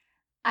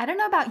I don't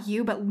know about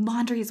you, but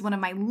laundry is one of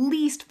my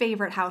least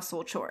favorite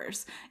household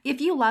chores. If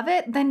you love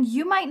it, then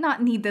you might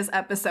not need this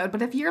episode,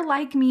 but if you're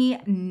like me,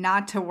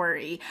 not to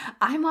worry.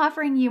 I'm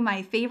offering you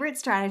my favorite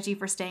strategy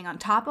for staying on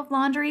top of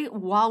laundry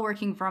while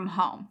working from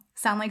home.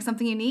 Sound like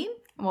something you need?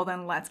 Well,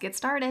 then let's get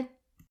started.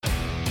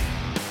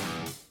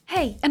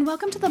 Hey, and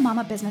welcome to the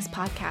Mama Business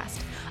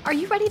Podcast. Are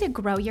you ready to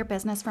grow your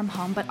business from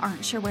home but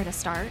aren't sure where to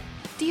start?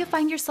 Do you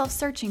find yourself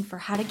searching for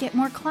how to get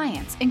more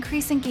clients,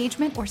 increase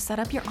engagement, or set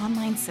up your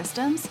online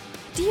systems?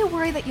 Do you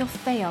worry that you'll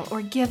fail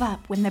or give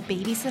up when the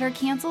babysitter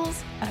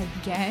cancels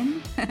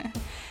again?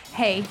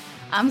 Hey,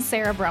 I'm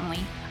Sarah Brumley.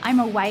 I'm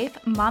a wife,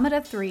 mama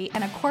to three,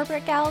 and a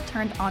corporate gal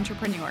turned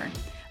entrepreneur.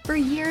 For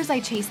years,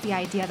 I chased the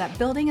idea that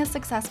building a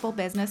successful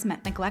business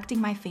meant neglecting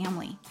my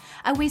family.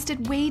 I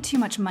wasted way too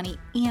much money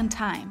and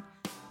time.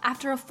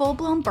 After a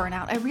full-blown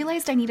burnout, I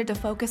realized I needed to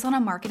focus on a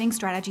marketing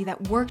strategy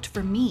that worked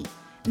for me,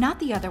 not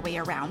the other way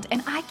around,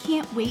 and I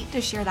can't wait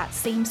to share that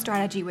same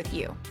strategy with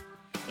you.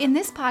 In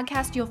this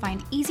podcast, you'll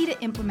find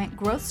easy-to-implement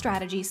growth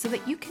strategies so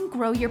that you can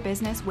grow your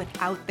business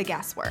without the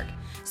guesswork.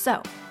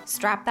 So,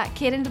 strap that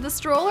kid into the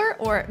stroller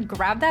or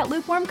grab that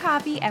lukewarm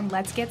coffee and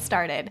let's get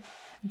started.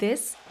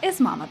 This is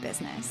Mama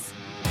Business.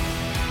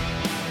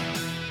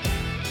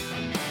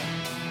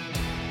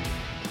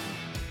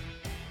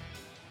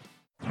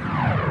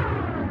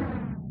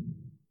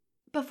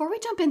 Before we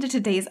jump into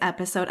today's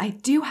episode, I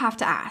do have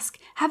to ask,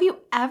 have you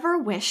ever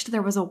wished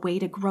there was a way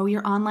to grow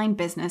your online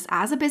business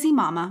as a busy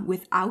mama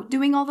without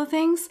doing all the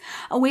things?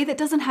 A way that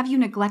doesn't have you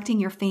neglecting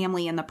your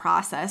family in the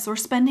process or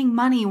spending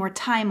money or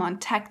time on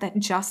tech that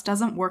just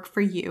doesn't work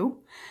for you?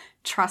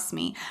 Trust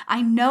me,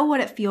 I know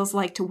what it feels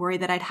like to worry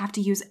that I'd have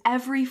to use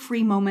every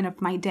free moment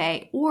of my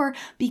day or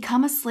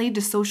become a slave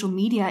to social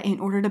media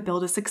in order to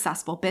build a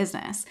successful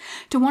business.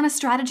 To want a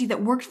strategy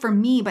that worked for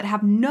me but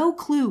have no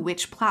clue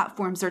which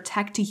platforms or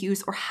tech to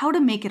use or how to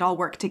make it all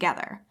work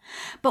together.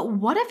 But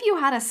what if you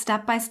had a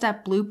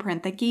step-by-step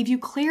blueprint that gave you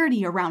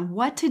clarity around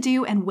what to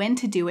do and when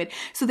to do it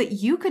so that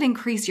you could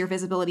increase your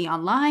visibility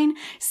online,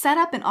 set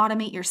up and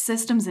automate your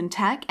systems and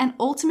tech, and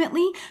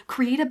ultimately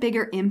create a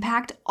bigger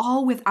impact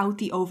all without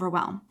the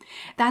overwhelm?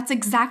 That's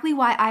exactly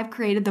why I've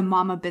created the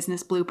Mama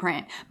Business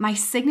Blueprint, my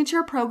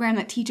signature program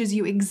that teaches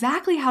you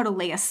exactly how to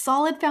lay a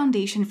solid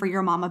foundation for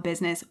your mama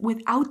business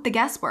without the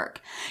guesswork.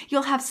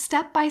 You'll have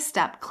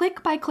step-by-step,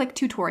 click-by-click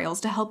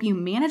tutorials to help you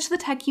manage the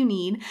tech you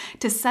need,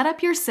 to set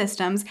up your systems,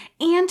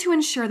 and to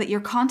ensure that your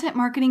content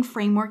marketing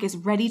framework is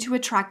ready to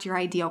attract your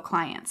ideal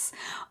clients.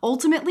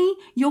 Ultimately,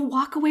 you'll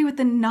walk away with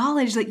the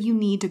knowledge that you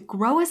need to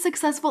grow a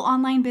successful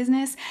online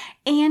business,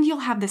 and you'll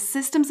have the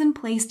systems in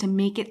place to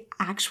make it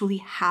actually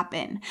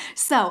happen.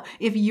 So,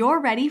 if you're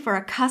ready for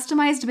a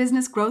customized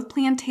business growth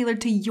plan tailored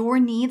to your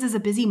needs as a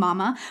busy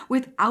mama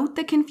without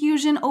the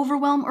confusion,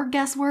 overwhelm, or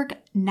guesswork,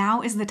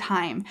 now is the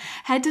time.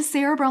 Head to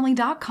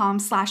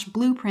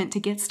sarahbrumley.com/blueprint to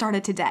get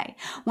started today.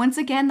 Once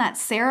again,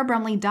 that's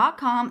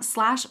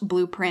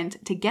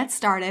sarahbrumley.com/blueprint to get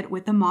started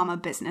with the Mama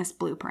Business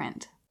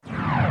Blueprint.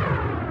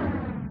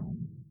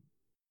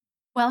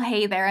 Well,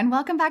 hey there, and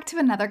welcome back to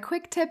another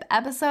quick tip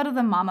episode of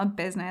the Mama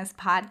Business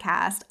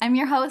Podcast. I'm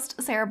your host,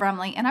 Sarah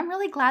Brumley, and I'm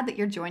really glad that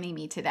you're joining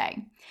me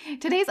today.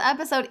 Today's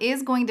episode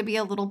is going to be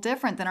a little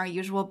different than our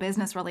usual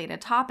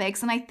business-related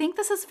topics, and I think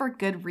this is for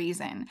good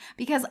reason,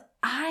 because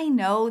I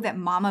know that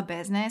mama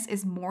business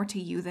is more to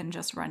you than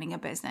just running a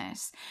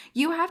business.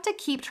 You have to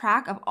keep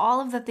track of all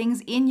of the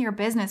things in your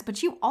business,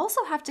 but you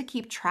also have to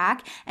keep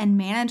track and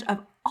manage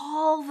of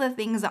all the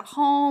things at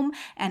home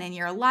and in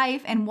your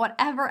life and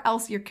whatever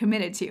else you're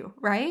committed to,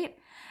 right?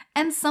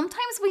 And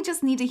sometimes we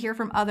just need to hear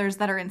from others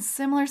that are in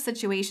similar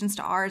situations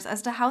to ours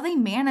as to how they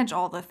manage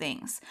all the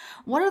things.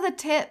 What are the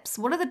tips?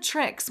 What are the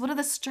tricks? What are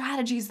the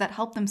strategies that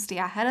help them stay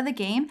ahead of the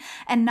game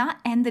and not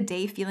end the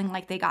day feeling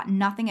like they got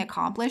nothing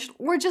accomplished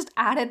or just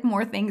added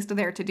more things to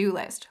their to-do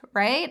list,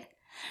 right?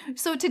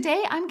 So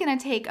today I'm going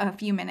to take a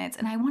few minutes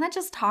and I want to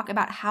just talk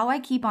about how I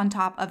keep on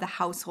top of the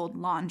household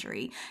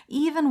laundry,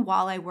 even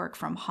while I work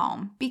from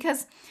home,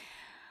 because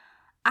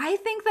I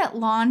think that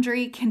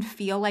laundry can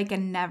feel like a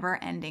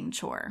never-ending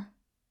chore.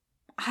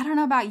 I don't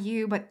know about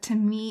you, but to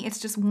me, it's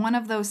just one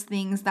of those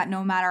things that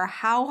no matter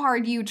how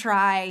hard you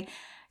try,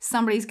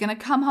 somebody's going to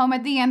come home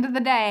at the end of the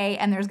day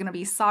and there's going to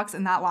be socks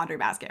in that laundry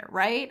basket,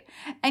 right?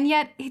 And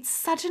yet it's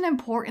such an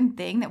important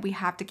thing that we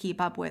have to keep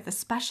up with,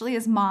 especially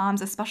as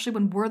moms, especially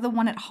when we're the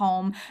one at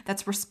home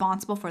that's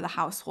responsible for the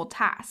household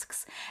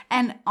tasks.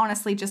 And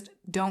honestly, just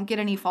don't get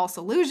any false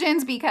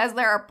illusions because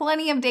there are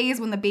plenty of days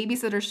when the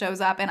babysitter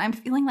shows up and I'm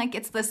feeling like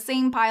it's the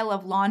same pile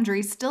of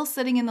laundry still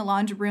sitting in the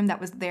laundry room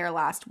that was there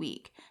last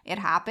week. It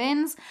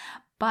happens.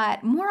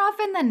 But more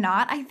often than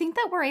not, I think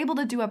that we're able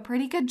to do a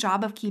pretty good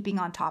job of keeping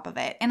on top of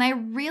it. And I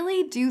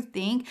really do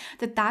think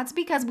that that's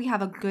because we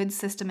have a good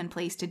system in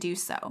place to do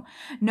so.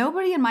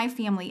 Nobody in my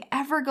family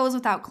ever goes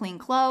without clean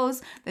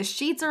clothes. The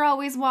sheets are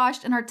always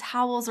washed and our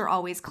towels are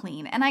always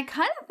clean. And I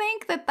kind of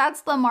think that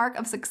that's the mark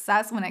of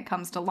success when it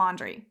comes to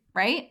laundry,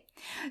 right?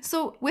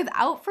 So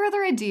without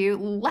further ado,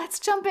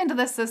 let's jump into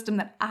the system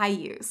that I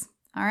use.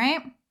 All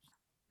right?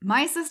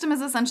 My system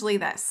is essentially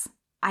this.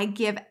 I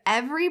give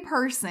every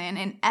person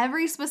in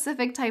every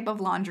specific type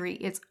of laundry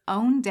its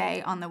own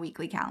day on the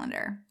weekly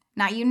calendar.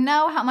 Now, you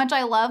know how much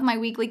I love my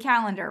weekly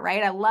calendar,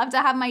 right? I love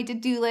to have my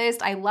to-do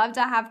list. I love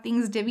to have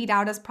things divvied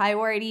out as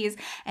priorities.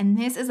 And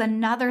this is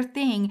another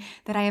thing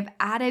that I have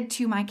added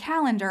to my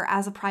calendar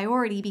as a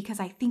priority because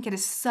I think it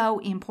is so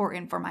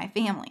important for my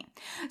family.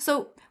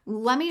 So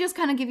let me just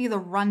kind of give you the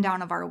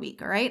rundown of our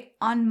week, all right?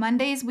 On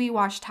Mondays, we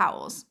wash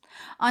towels.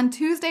 On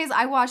Tuesdays,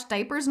 I wash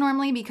diapers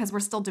normally because we're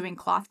still doing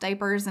cloth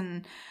diapers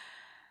and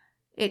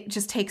it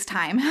just takes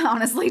time,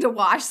 honestly, to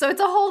wash. So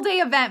it's a whole day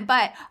event,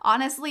 but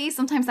honestly,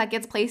 sometimes that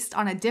gets placed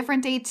on a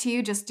different day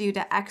too, just due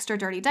to extra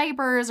dirty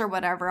diapers or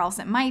whatever else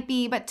it might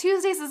be. But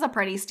Tuesdays is a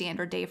pretty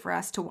standard day for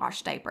us to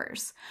wash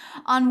diapers.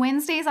 On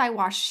Wednesdays, I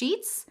wash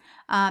sheets.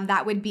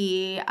 That would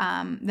be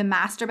the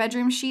master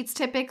bedroom sheets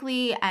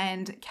typically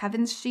and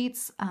Kevin's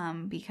sheets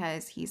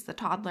because he's the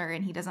toddler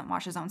and he doesn't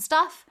wash his own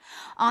stuff.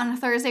 On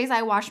Thursdays,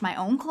 I wash my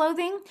own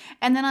clothing.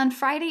 And then on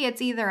Friday,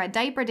 it's either a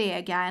diaper day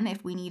again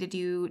if we need to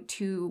do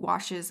 2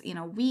 washes in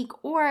a week,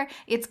 or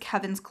it's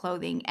Kevin's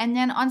clothing. And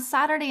then on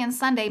Saturday and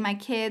Sunday, my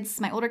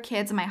older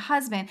kids and my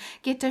husband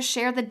get to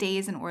share the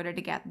days in order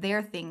to get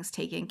their things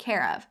taken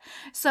care of.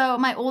 So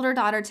my older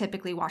daughter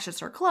typically washes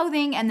her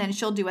clothing and then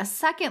she'll do a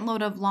second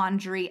load of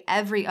laundry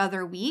every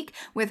other week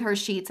with her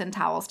sheets and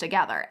towels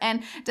together.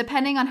 And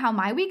depending on how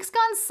my week's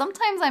gone,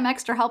 sometimes I'm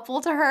extra helpful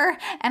to her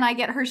and I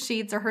get her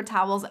sheets or her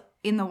towels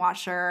in the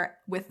washer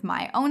with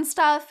my own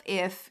stuff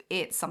if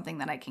it's something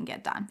that I can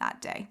get done that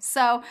day.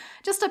 So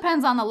just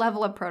depends on the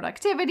level of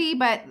productivity,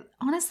 but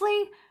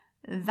honestly,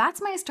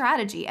 that's my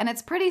strategy. And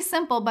it's pretty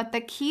simple, but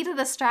the key to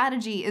the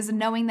strategy is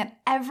knowing that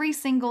every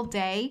single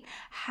day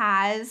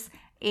has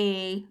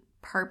a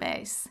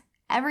purpose.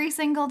 Every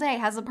single day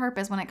has a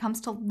purpose when it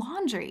comes to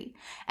laundry.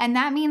 And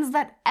that means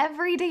that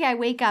every day I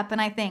wake up and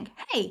I think,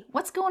 hey,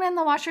 what's going in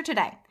the washer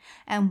today?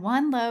 And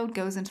 1 load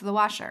goes into the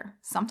washer.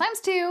 Sometimes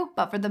 2,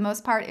 but for the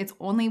most part, it's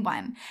only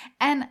 1.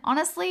 And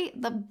honestly,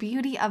 the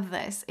beauty of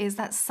this is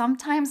that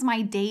sometimes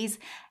my days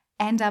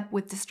end up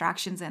with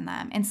distractions in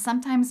them. And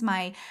sometimes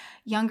my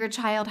younger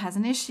child has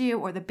an issue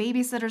or the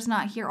babysitter's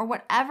not here or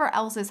whatever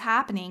else is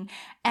happening.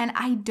 And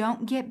I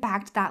don't get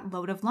back to that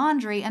load of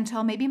laundry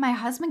until maybe my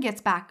husband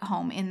gets back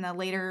home in the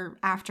later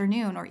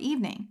afternoon or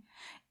evening.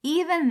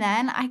 Even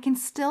then, I can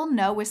still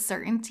know with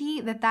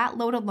certainty that that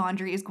load of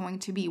laundry is going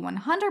to be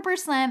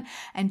 100%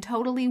 and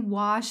totally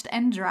washed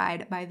and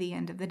dried by the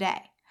end of the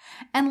day.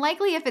 And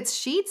likely if it's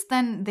sheets,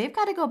 then they've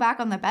got to go back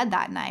on the bed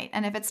that night.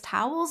 And if it's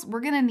towels,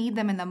 we're going to need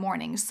them in the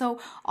morning. So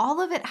all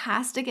of it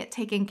has to get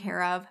taken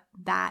care of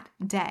that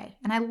day.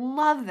 And I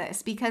love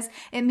this because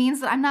it means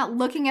that I'm not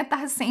looking at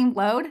that same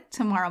load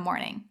tomorrow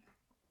morning.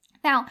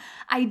 Now,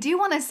 I do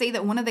want to say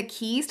that one of the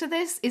keys to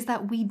this is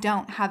that we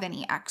don't have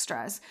any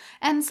extras.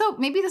 And so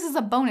maybe this is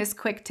a bonus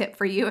quick tip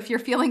for you if you're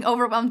feeling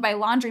overwhelmed by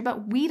laundry,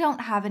 but we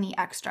don't have any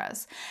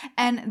extras.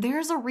 And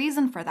there's a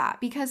reason for that,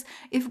 because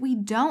if we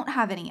don't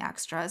have any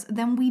extras,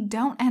 then we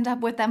don't end up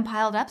with them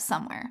piled up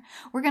somewhere.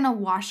 We're going to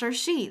wash our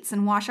sheets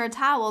and wash our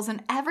towels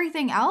and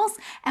everything else,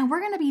 and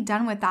we're going to be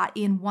done with that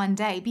in one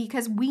day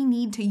because we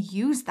need to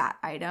use that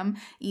item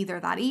either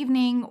that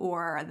evening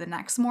or the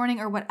next morning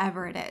or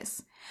whatever it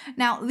is.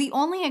 Now, the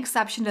only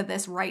exception to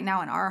this right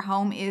now in our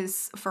home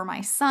is for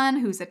my son,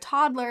 who's a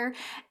toddler.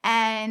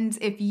 And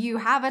if you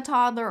have a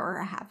toddler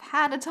or have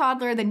had a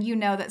toddler, then you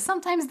know that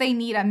sometimes they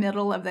need a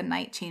middle of the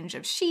night change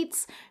of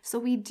sheets. So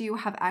we do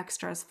have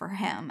extras for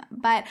him.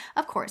 But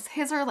of course,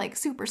 his are like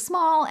super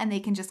small and they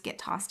can just get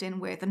tossed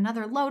in with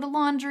another load of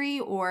laundry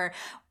or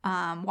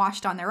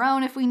washed on their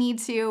own if we need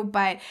to,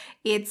 but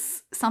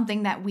it's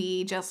something that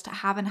we just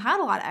haven't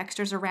had a lot of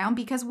extras around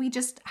because we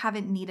just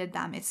haven't needed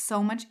them. It's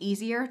so much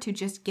easier to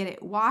just get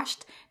it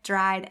washed,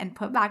 dried, and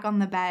put back on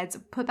the beds,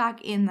 put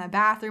back in the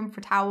bathroom for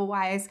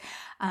towel-wise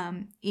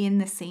in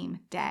the same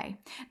day.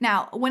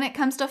 Now, when it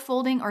comes to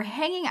folding or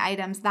hanging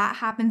items, that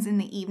happens in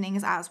the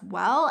evenings as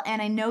well.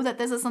 And I know that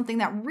this is something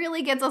that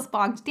really gets us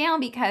bogged down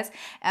because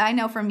I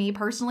know for me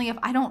personally, if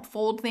I don't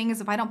fold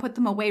things, if I don't put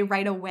them away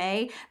right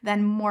away,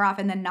 then more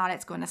often than not,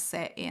 it's going to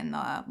sit in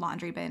the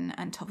laundry bin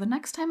until the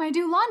next time I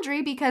do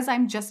laundry because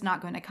I'm just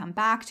not going to come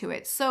back to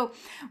it. So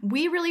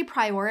we really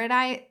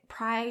prioritize,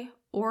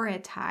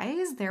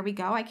 there we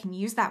go, I can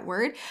use that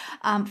word,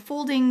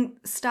 folding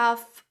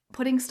stuff,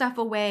 putting stuff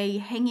away,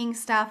 hanging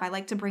stuff. I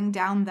like to bring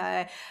down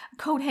the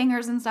coat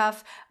hangers and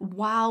stuff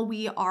while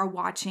we are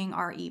watching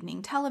our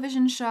evening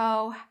television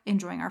show,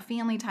 enjoying our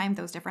family time,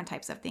 those different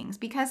types of things,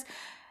 because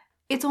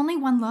it's only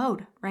one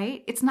load,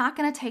 right? It's not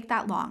going to take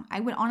that long. I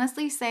would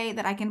honestly say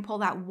that I can pull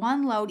that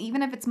one load,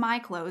 even if it's my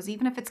clothes,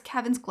 even if it's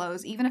Kevin's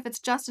clothes, even if it's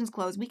Justin's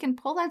clothes, we can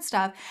pull that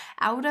stuff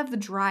out of the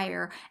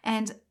dryer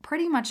and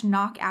pretty much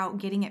knock out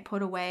getting it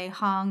put away,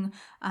 hung,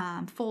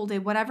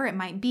 folded, whatever it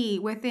might be,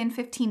 within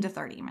 15 to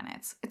 30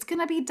 minutes. It's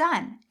going to be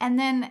done. And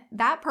then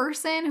that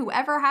person,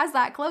 whoever has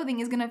that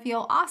clothing, is going to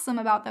feel awesome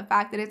about the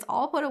fact that it's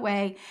all put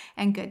away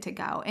and good to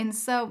go. And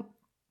so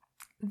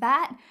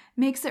that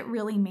makes it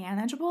really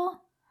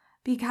manageable.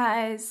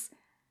 Because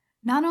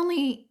not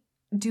only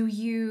do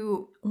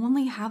you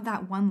only have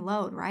that one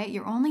load, right?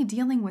 You're only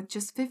dealing with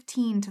just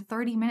 15 to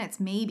 30 minutes,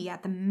 maybe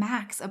at the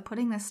max, of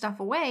putting this stuff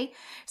away.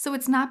 So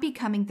it's not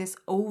becoming this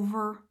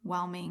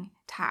overwhelming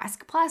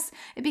task. Plus,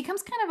 it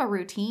becomes kind of a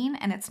routine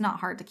and it's not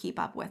hard to keep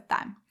up with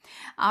them.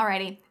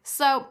 Alrighty,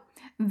 so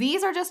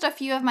these are just a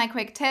few of my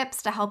quick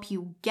tips to help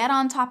you get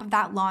on top of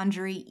that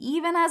laundry,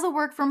 even as a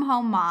work from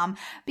home mom,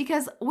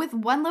 because with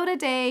one load a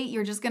day,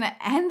 you're just gonna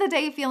end the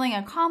day feeling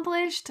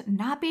accomplished,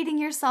 not beating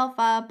yourself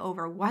up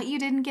over what you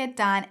didn't get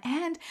done,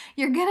 and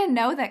you're gonna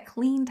know that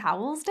Clean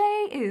Towels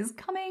Day is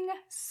coming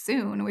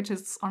soon, which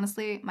is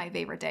honestly my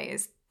favorite day,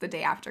 is the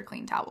day after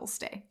Clean Towels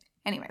Day.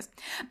 Anyways,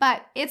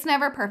 but it's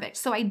never perfect.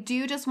 So I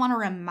do just want to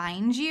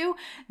remind you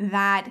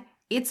that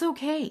it's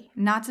okay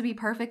not to be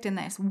perfect in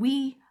this.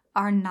 We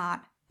are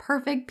not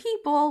perfect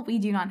people. We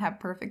do not have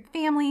perfect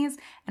families,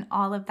 and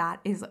all of that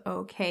is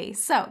okay.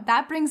 So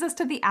that brings us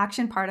to the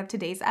action part of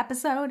today's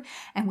episode.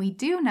 And we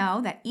do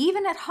know that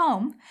even at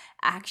home,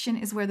 action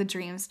is where the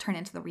dreams turn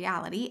into the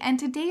reality. And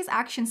today's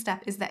action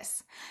step is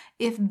this.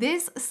 If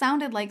this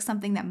sounded like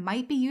something that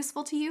might be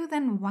useful to you,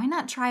 then why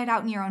not try it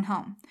out in your own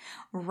home?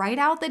 Write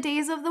out the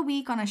days of the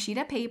week on a sheet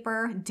of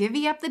paper,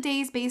 divvy up the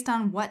days based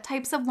on what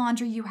types of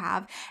laundry you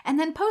have, and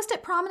then post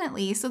it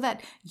prominently so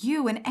that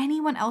you and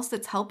anyone else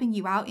that's helping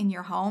you out in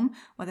your home,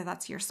 whether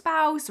that's your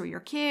spouse or your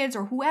kids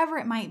or whoever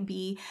it might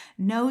be,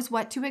 knows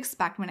what to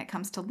expect when it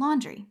comes to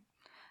laundry.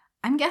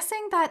 I'm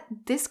guessing that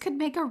this could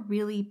make a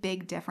really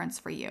big difference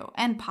for you,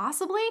 and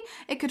possibly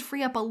it could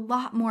free up a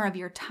lot more of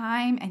your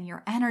time and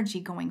your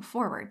energy going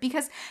forward,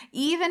 because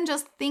even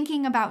just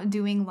thinking about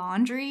doing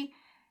laundry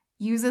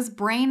uses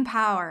brain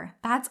power.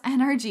 That's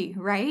energy,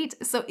 right?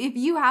 So if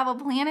you have a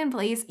plan in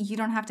place, you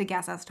don't have to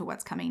guess as to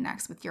what's coming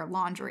next with your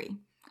laundry.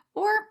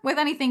 Or with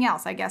anything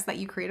else, I guess, that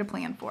you create a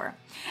plan for.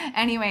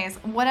 Anyways,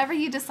 whatever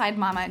you decide,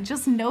 Mama,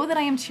 just know that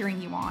I am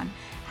cheering you on.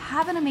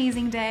 Have an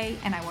amazing day,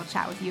 and I will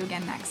chat with you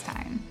again next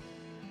time.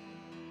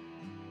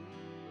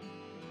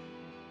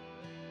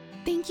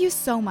 Thank you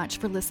so much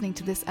for listening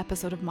to this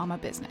episode of Mama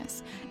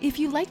Business. If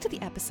you liked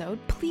the episode,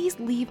 please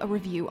leave a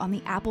review on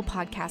the Apple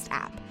Podcast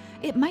app.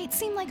 It might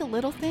seem like a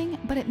little thing,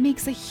 but it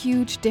makes a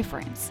huge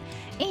difference.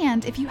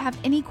 And if you have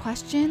any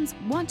questions,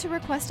 want to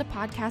request a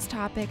podcast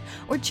topic,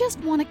 or just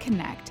want to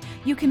connect,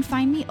 you can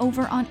find me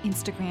over on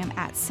Instagram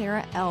at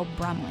Sarah L.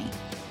 Brumley.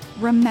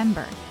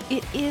 Remember,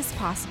 it is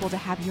possible to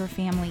have your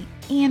family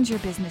and your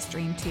business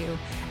dream too,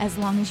 as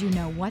long as you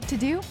know what to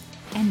do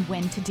and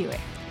when to do it.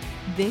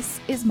 This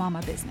is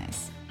Mama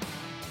Business.